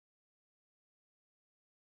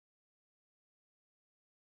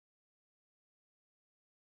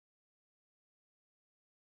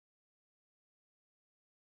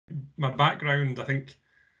my background, I think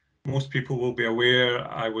most people will be aware,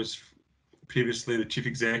 I was previously the chief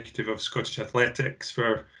executive of Scottish Athletics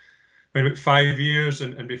for about 5 years,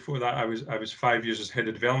 and before that I was 5 years as head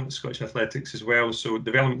of development at Scottish Athletics as well. So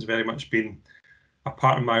development's very much been a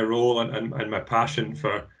part of my role and my passion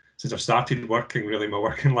for since I've started working, really my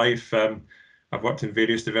working life. I've worked in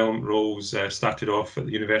various development roles, started off at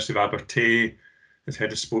the University of Abertay as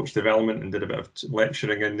head of sports development and did a bit of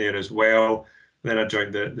lecturing in there as well. Then I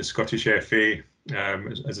joined the Scottish FA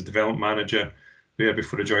as a development manager there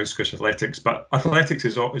before I joined Scottish Athletics. But athletics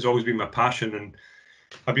has always been my passion, and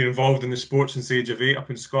I've been involved in the sport since the age of 8 up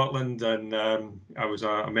in Scotland, and I was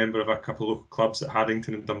a member of a couple of local clubs at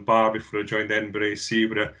Haddington and Dunbar before I joined Edinburgh AC,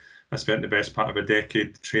 where I spent the best part of a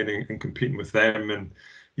decade training and competing with them. And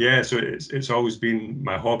yeah, so it's always been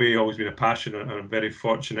my hobby, always been a passion, and I'm very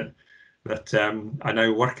fortunate that I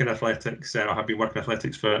now work in athletics. I have been working in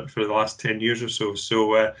athletics for the last 10 years or so.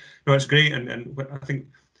 So no, it's great, and I think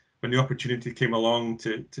when the opportunity came along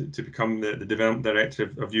to become the development director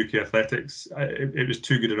of UK Athletics, it was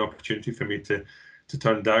too good an opportunity for me to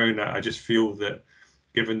turn down. I just feel that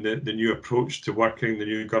given the new approach to working, the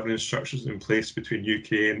new governance structures in place between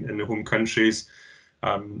UK and the home countries,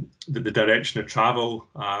 the direction of travel,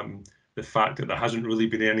 the fact that there hasn't really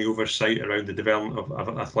been any oversight around the development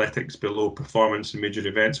of athletics below performance and major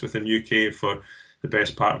events within UK for the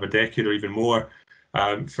best part of a decade or even more.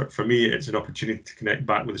 For me, it's an opportunity to connect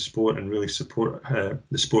back with the sport and really support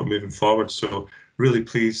the sport moving forward. So really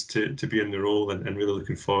pleased to be in the role and really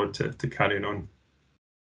looking forward to carrying on.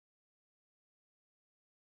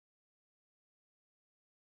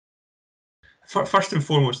 First and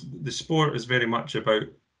foremost, the sport is very much about,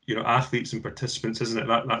 athletes and participants, isn't it?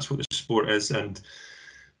 That's what the sport is. And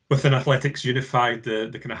within Athletics Unified, the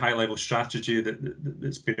kind of high-level strategy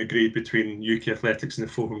that's been agreed between UK Athletics and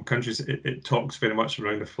the 4 home countries, it talks very much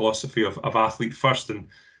around the philosophy of athlete first, and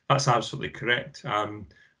that's absolutely correct.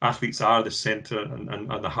 Athletes are the centre and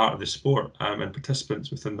the heart of the sport, and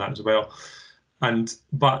participants within that as well.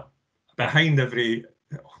 But behind the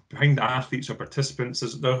athletes or participants,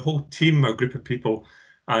 there's a whole team, a group of people.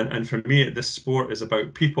 And for me, this sport is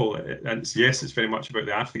about people, and it's very much about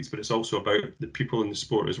the athletes, but it's also about the people in the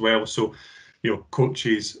sport as well. So,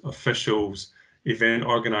 coaches, officials, event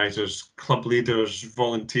organisers, club leaders,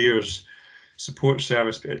 volunteers, support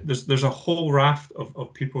service. There's a whole raft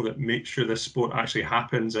of people that make sure this sport actually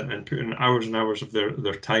happens and put in hours and hours of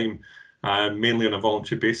their time, mainly on a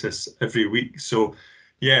voluntary basis every week. So,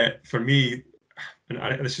 yeah, for me,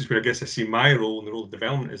 and this is where I guess I see my role in the role of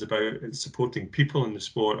development is about supporting people in the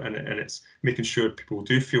sport, and it's making sure people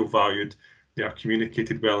do feel valued, they are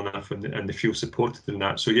communicated well enough, and they feel supported in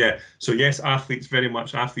that. So yes, athletes, very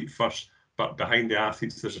much athlete first, but behind the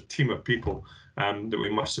athletes there's a team of people that we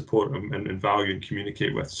must support and value and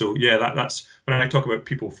communicate with. So yeah, that's when I talk about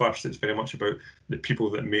people first, it's very much about the people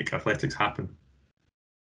that make athletics happen.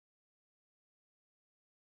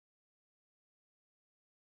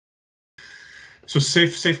 So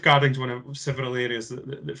safeguarding is one of several areas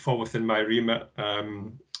that fall within my remit,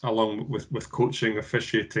 along with coaching,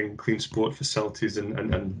 officiating, clean sport facilities,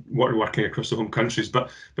 and working across the home countries.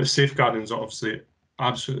 But safeguarding is obviously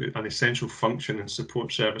absolutely an essential function and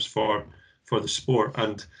support service for the sport.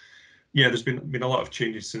 And yeah, there's been a lot of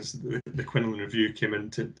changes since the Quinlan Review came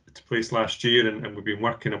into place last year, and we've been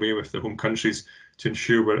working away with the home countries to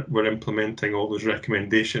ensure we're implementing all those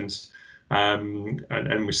recommendations. And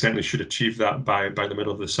we certainly should achieve that by the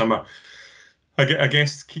middle of the summer. I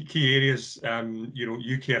guess key areas,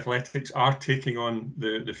 UK Athletics are taking on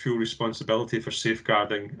the full responsibility for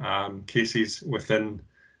safeguarding cases within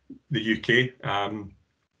the UK,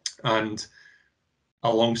 and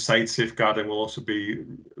alongside safeguarding will also be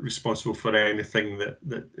responsible for anything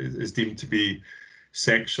that is deemed to be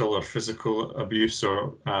sexual or physical abuse,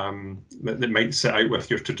 or that might sit out with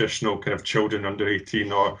your traditional kind of children under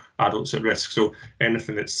 18 or adults at risk. So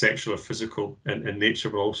anything that's sexual or physical in nature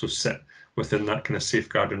will also sit within that kind of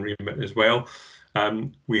safeguarding remit as well.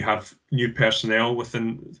 We have new personnel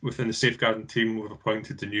within the safeguarding team. We've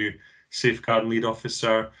appointed a new safeguarding lead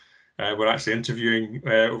officer. We're actually interviewing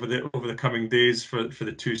over the coming days for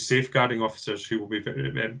the 2 safeguarding officers who will be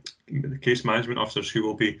the case management officers who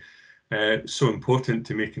will be so important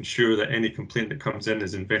to making sure that any complaint that comes in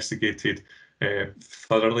is investigated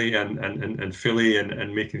thoroughly and fully,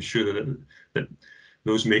 and making sure that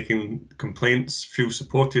those making complaints feel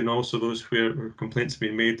supported, and also those where complaints have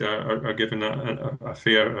been made are given a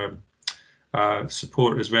fair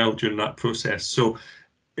support as well during that process. So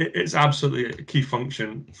it's absolutely a key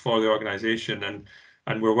function for the organisation, and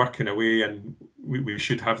and we're working away, and we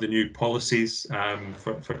should have the new policies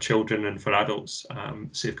for children and for adults,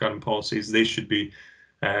 safeguarding policies. They should be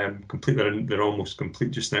complete. They're almost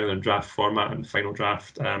complete just now. They're in draft format and final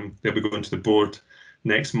draft. They'll be going to the board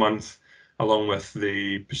next month, along with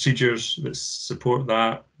the procedures that support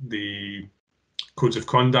that, the codes of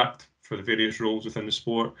conduct for the various roles within the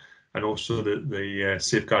sport, and also the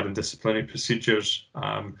safeguard and disciplinary procedures.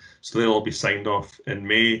 So they'll all be signed off in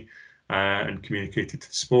May and communicated to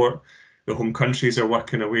the sport. The home countries are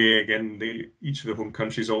working away. Again, each of the home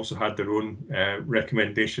countries also had their own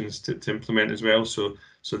recommendations to implement as well. So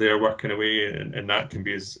they are working away, and that can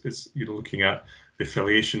be as looking at the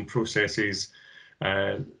affiliation processes,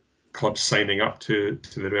 clubs signing up to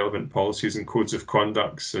the relevant policies and codes of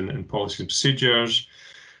conducts and policies and procedures.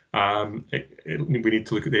 We need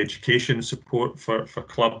to look at the education support for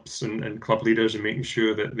clubs and club leaders, and making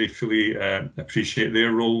sure that they fully appreciate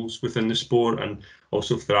their roles within the sport, and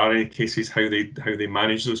also if there are any cases, how they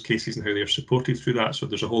manage those cases and how they are supported through that. So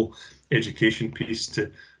there's a whole education piece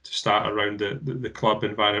to start around the club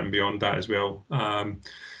environment and beyond that as well.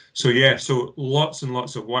 So yeah, so lots and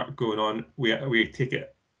lots of work going on. We take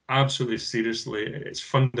it absolutely seriously. It's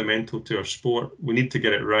fundamental to our sport. We need to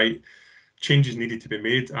get it right. Changes needed to be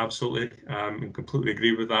made, absolutely, and completely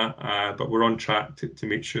agree with that. But we're on track to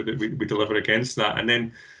make sure that we deliver against that. And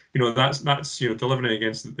then, that's delivering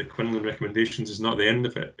against the Quinlan recommendations is not the end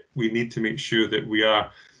of it. We need to make sure that we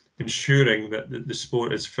are ensuring that the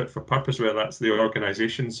sport is fit for purpose, whether that's the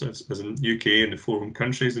organisations as in UK and the 4 home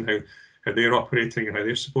countries, and how they're operating and how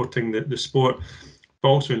they're supporting the sport, but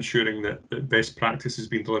also ensuring that best practice is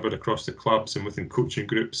being delivered across the clubs and within coaching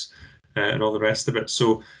groups and all the rest of it.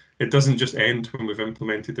 So it doesn't just end when we've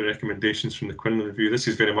implemented the recommendations from the Quinlan review. This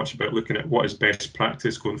is very much about looking at what is best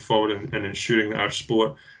practice going forward, and ensuring that our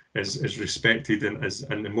sport is respected,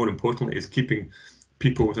 and more importantly, is keeping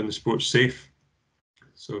people within the sport safe.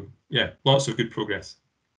 So yeah, lots of good progress.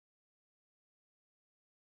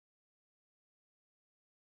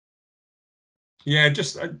 Yeah,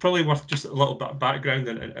 just probably worth just a little bit of background,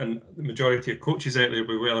 and the majority of coaches out there will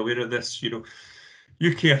be well aware of this.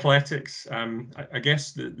 UK athletics, I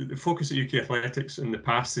guess the focus of UK athletics in the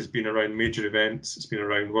past has been around major events. It's been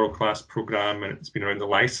around world-class programme, and it's been around the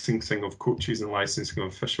licensing of coaches and licensing of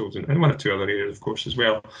officials, and 1 or 2 other areas, of course, as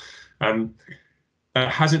well. There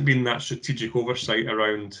hasn't been that strategic oversight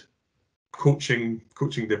around coaching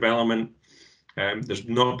development. There's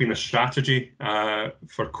not been a strategy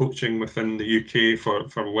for coaching within the UK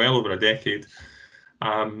for well over a decade.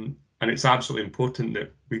 And it's absolutely important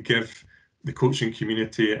that we give the coaching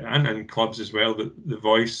community and clubs as well the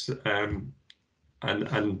voice,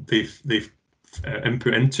 and they've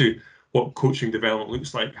input into what coaching development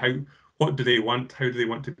looks like. What do they want? How do they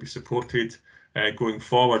want to be supported going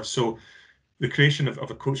forward? So the creation of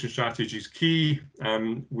a coaching strategy is key.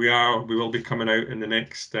 We will be coming out in the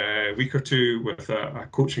next week or 2 with a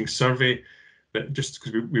coaching survey, that just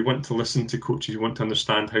because we want to listen to coaches, we want to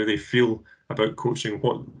understand how they feel about coaching,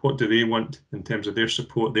 what do they want in terms of their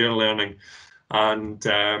support, their learning, and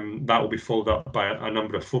that will be followed up by a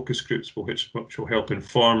number of focus groups which will help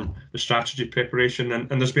inform the strategy preparation. And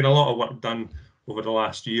there's been a lot of work done over the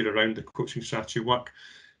last year around the coaching strategy work.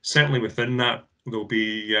 Certainly within that, there'll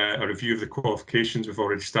be a review of the qualifications. We've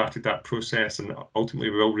already started that process, and ultimately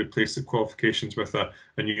we will replace the qualifications with a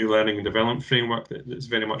new learning and development framework that's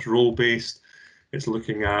very much role-based. It's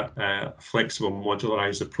looking at a flexible,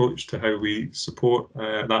 modularized approach to how we support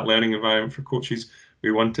that learning environment for coaches.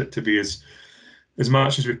 We want it to be as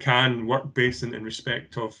much as we can work-based in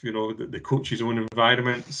respect of the coach's own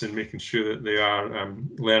environments, and making sure that they are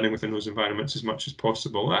learning within those environments as much as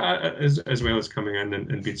possible, as well as coming in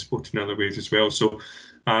and being supported in other ways as well. So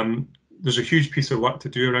there's a huge piece of work to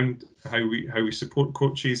do around how we support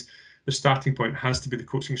coaches. The starting point has to be the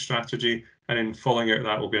coaching strategy, and then following out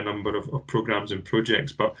that will be a number of programs and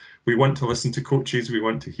projects. But we want to listen to coaches. We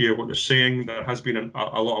want to hear what they're saying. There has been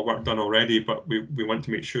a lot of work done already, but we want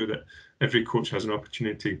to make sure that every coach has an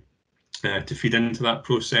opportunity to feed into that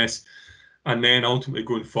process. And then ultimately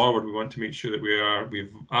going forward, we want to make sure that we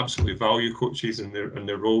absolutely value coaches and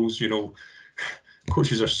their roles.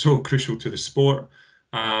 Coaches are so crucial to the sport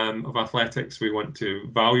of athletics. We want to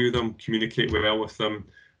value them, communicate well with them,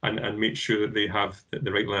 and make sure that they have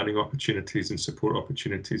the right learning opportunities and support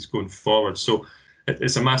opportunities going forward. So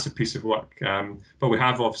it's a massive piece of work, but we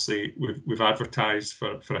have obviously we've advertised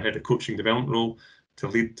for a head of coaching development role to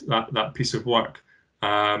lead that piece of work,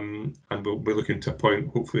 and we'll be looking to appoint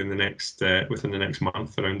hopefully within the next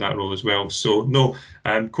month around that role as well. So no,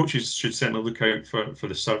 coaches should certainly look out for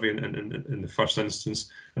the survey in the first instance.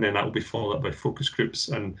 and then that will be followed up by focus groups.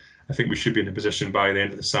 And I think we should be in a position by the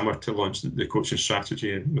end of the summer to launch the coaching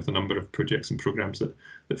strategy with a number of projects and programs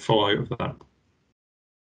that fall out of that.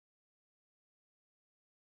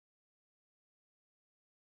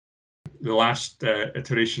 The last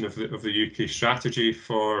iteration of the UK strategy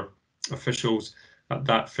for officials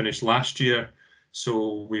that finished last year.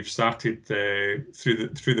 So we've started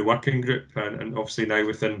through the working group, and obviously now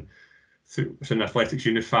within Athletics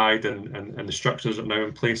Unified and the structures are now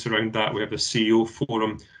in place around that. We have the CEO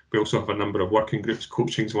forum. We also have a number of working groups.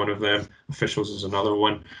 Coaching is one of them. Officials is another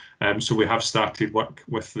one. So we have started work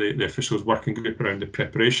with the officials working group around the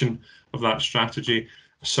preparation of that strategy.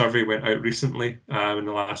 A survey went out recently in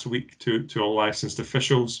the last week to all licensed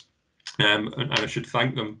officials, and I should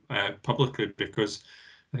thank them publicly, because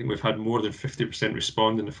I think we've had more than 50%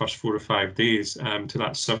 respond in the first 4 or 5 days to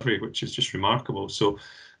that survey, which is just remarkable. So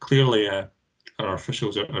clearly our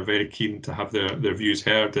officials are very keen to have their views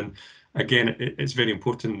heard. And again, it's very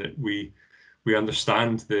important that we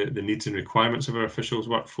understand the needs and requirements of our officials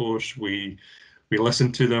workforce. We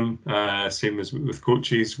listen to them, same as with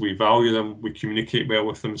coaches. We value them, we communicate well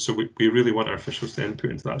with them. So we really want our officials to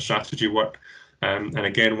input into that strategy work. And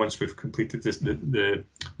again, once we've completed the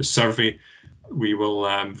survey, we will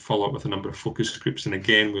follow up with a number of focus groups. And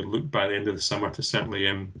again, we'll look by the end of the summer to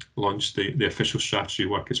certainly launch the official strategy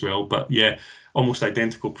work as well. But yeah, almost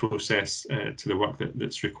identical process to the work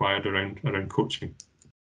that's required around coaching.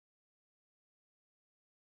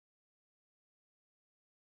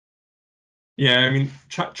 Yeah, I mean,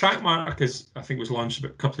 Trackmark I think was launched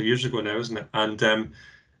about a couple of years ago now, isn't it? And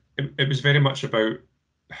it was very much about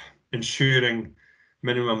ensuring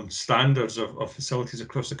minimum standards of facilities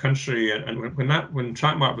across the country. And when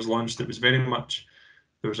Trackmark was launched, it was very much,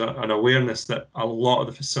 there was an awareness that a lot of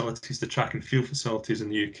the facilities, the track and field facilities in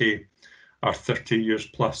the UK, are 30 years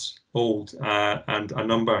plus old, and a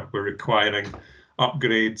number were requiring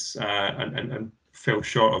upgrades and fell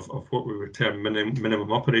short of what we would term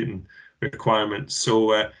minimum operating requirements.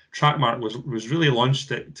 So Trackmark was really launched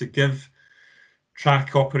to give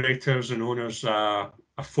track operators and owners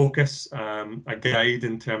a focus, a guide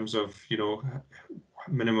in terms of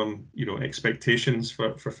minimum expectations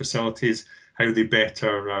for facilities, how they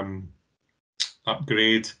better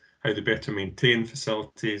upgrade, how they better maintain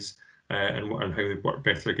facilities, and how they work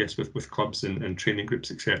better, I guess, with clubs and training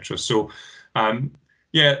groups, etc. So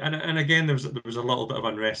yeah, and again, there was a little bit of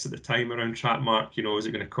unrest at the time around Trackmark. Is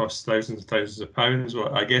it going to cost thousands and thousands of pounds?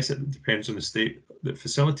 Well, I guess it depends on the state that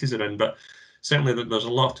facilities are in, but certainly there's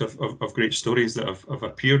a lot of great stories that have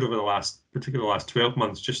appeared over particularly the last 12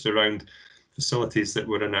 months, just around facilities that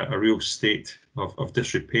were in a real state of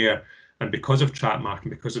disrepair. And because of Trackmark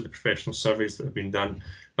and because of the professional surveys that have been done,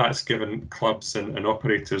 that's given clubs and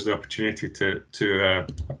operators the opportunity to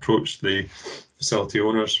approach the facility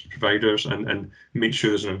owners, providers, and make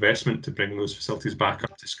sure there's an investment to bring those facilities back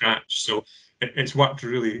up to scratch. So it's worked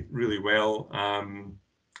really, really well.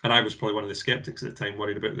 And I was probably one of the skeptics at the time,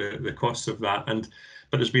 worried about the costs of that.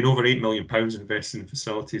 But there's been over £8 million invested in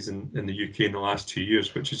facilities in the UK in the last 2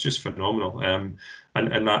 years, which is just phenomenal.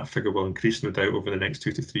 And that figure will increase, no doubt, over the next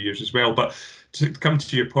 2 to 3 years as well. But to come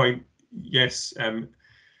to your point, yes,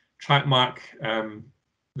 Trackmark,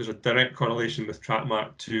 there's a direct correlation with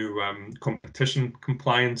Trackmark to competition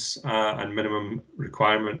compliance and minimum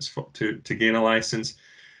requirements to gain a license.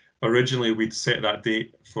 Originally, we'd set that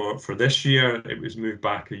date for this year. It was moved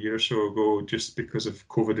back a year or so ago just because of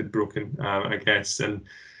COVID had broken, I guess. And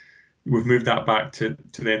we've moved that back to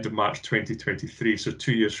the end of March 2023, so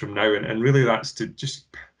 2 years from now. And really that's to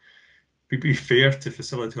just be fair to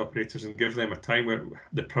facility operators and give them a time where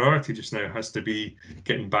the priority just now has to be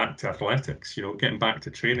getting back to athletics, getting back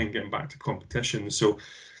to training, getting back to competition. So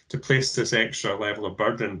to place this extra level of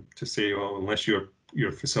burden to say, well, unless your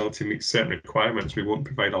facility meets certain requirements, we won't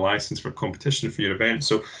provide a license for competition for your event.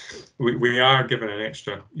 So we are given an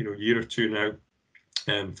extra year or two now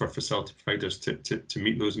for facility providers to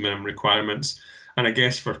meet those minimum requirements. And I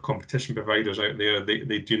guess for competition providers out there,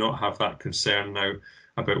 they do not have that concern now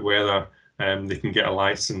about whether they can get a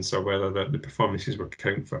license or whether the performances will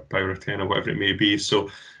count for Power of 10 or whatever it may be. So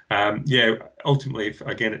yeah, ultimately,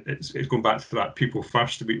 again, it's going back to that people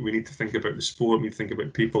first. We need to think about the sport, we need to think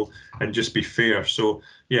about people and just be fair. So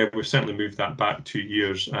yeah, we've certainly moved that back 2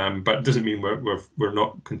 years, but it doesn't mean we're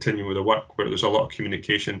not continuing with the work, where there's a lot of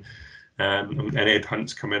communication. And Ed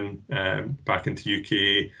Hunt's come in back into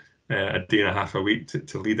UK a day and a half a week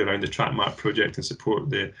to lead around the Trackmark project and support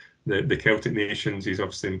the Celtic nations. He's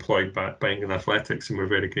obviously employed by England Athletics, and we're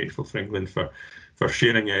very grateful for England for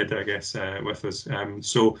sharing Ed, I guess, with us.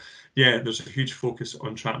 So yeah, there's a huge focus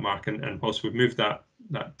on Trackmark, and also we've moved that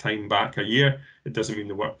that time back a year, it doesn't mean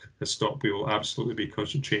the work has stopped. We will absolutely be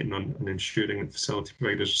concentrating on ensuring that facility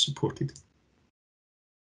providers are supported.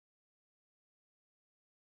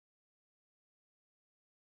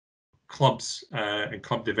 Clubs and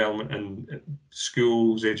club development and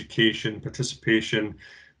schools, education, participation,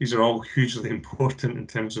 these are all hugely important in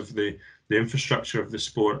terms of the infrastructure of the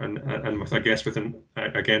sport, and with, I guess, within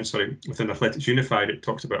Athletics Unified, it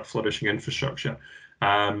talks about flourishing infrastructure,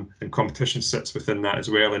 and competition sits within that as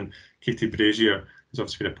well. And Katie Brazier has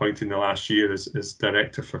obviously been appointed in the last year as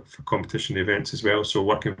director for competition events as well. So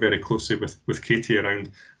working very closely with Katie around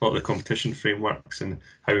a lot of the competition frameworks and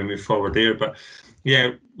how we move forward there. But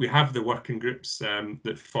yeah, we have the working groups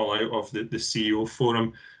that fall out of the CEO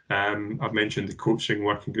forum. I've mentioned the coaching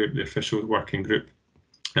working group, the official working group.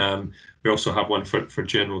 We also have one for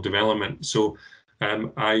general development. So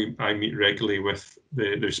I meet regularly with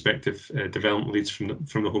the respective development leads from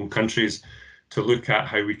the home countries to look at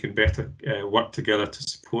how we can better work together to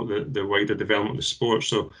support the wider development of sport.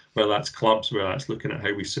 So whether that's clubs, whether that's looking at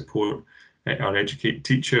how we support our educated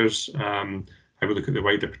teachers, how we look at the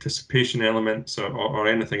wider participation elements, or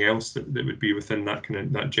anything else that would be within that kind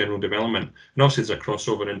of that general development. And also there's a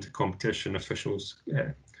crossover into competition officials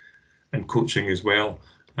and coaching as well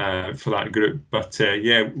for that group. But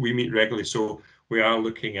yeah, we meet regularly, so we are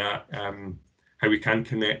looking at how we can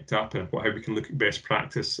connect up and how we can look at best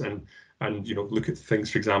practice and look at things,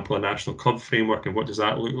 for example, a national club framework and what does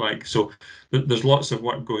that look like. So there's lots of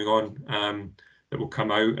work going on that will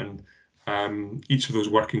come out, and each of those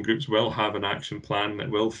working groups will have an action plan that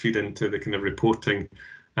will feed into the kind of reporting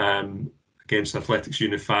against Athletics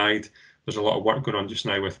Unified. There's a lot of work going on just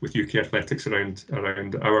now with UK Athletics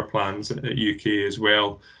around our plans at UK as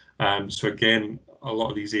well. So again, a lot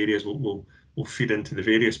of these areas will feed into the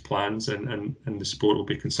various plans, and the sport will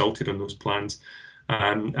be consulted on those plans,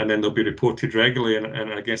 and then they'll be reported regularly.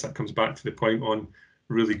 And I guess that comes back to the point on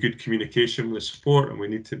really good communication with the sport, and we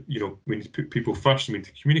need to put people first, and we need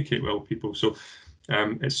to communicate well with people. So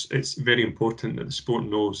it's very important that the sport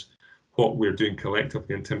knows what we're doing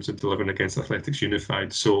collectively in terms of delivering against Athletics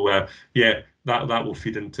Unified. So yeah, that will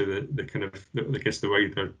feed into the kind of, I guess, the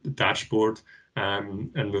wider dashboard,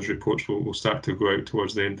 and those reports will start to go out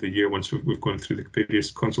towards the end of the year once we've gone through the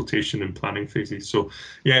various consultation and planning phases. So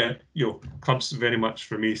yeah, clubs very much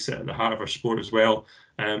for me sit at the heart of our sport as well.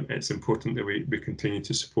 It's important that we continue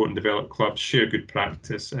to support and develop clubs, share good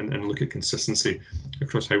practice, and look at consistency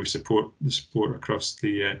across how we support the sport across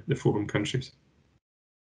the 4 home countries.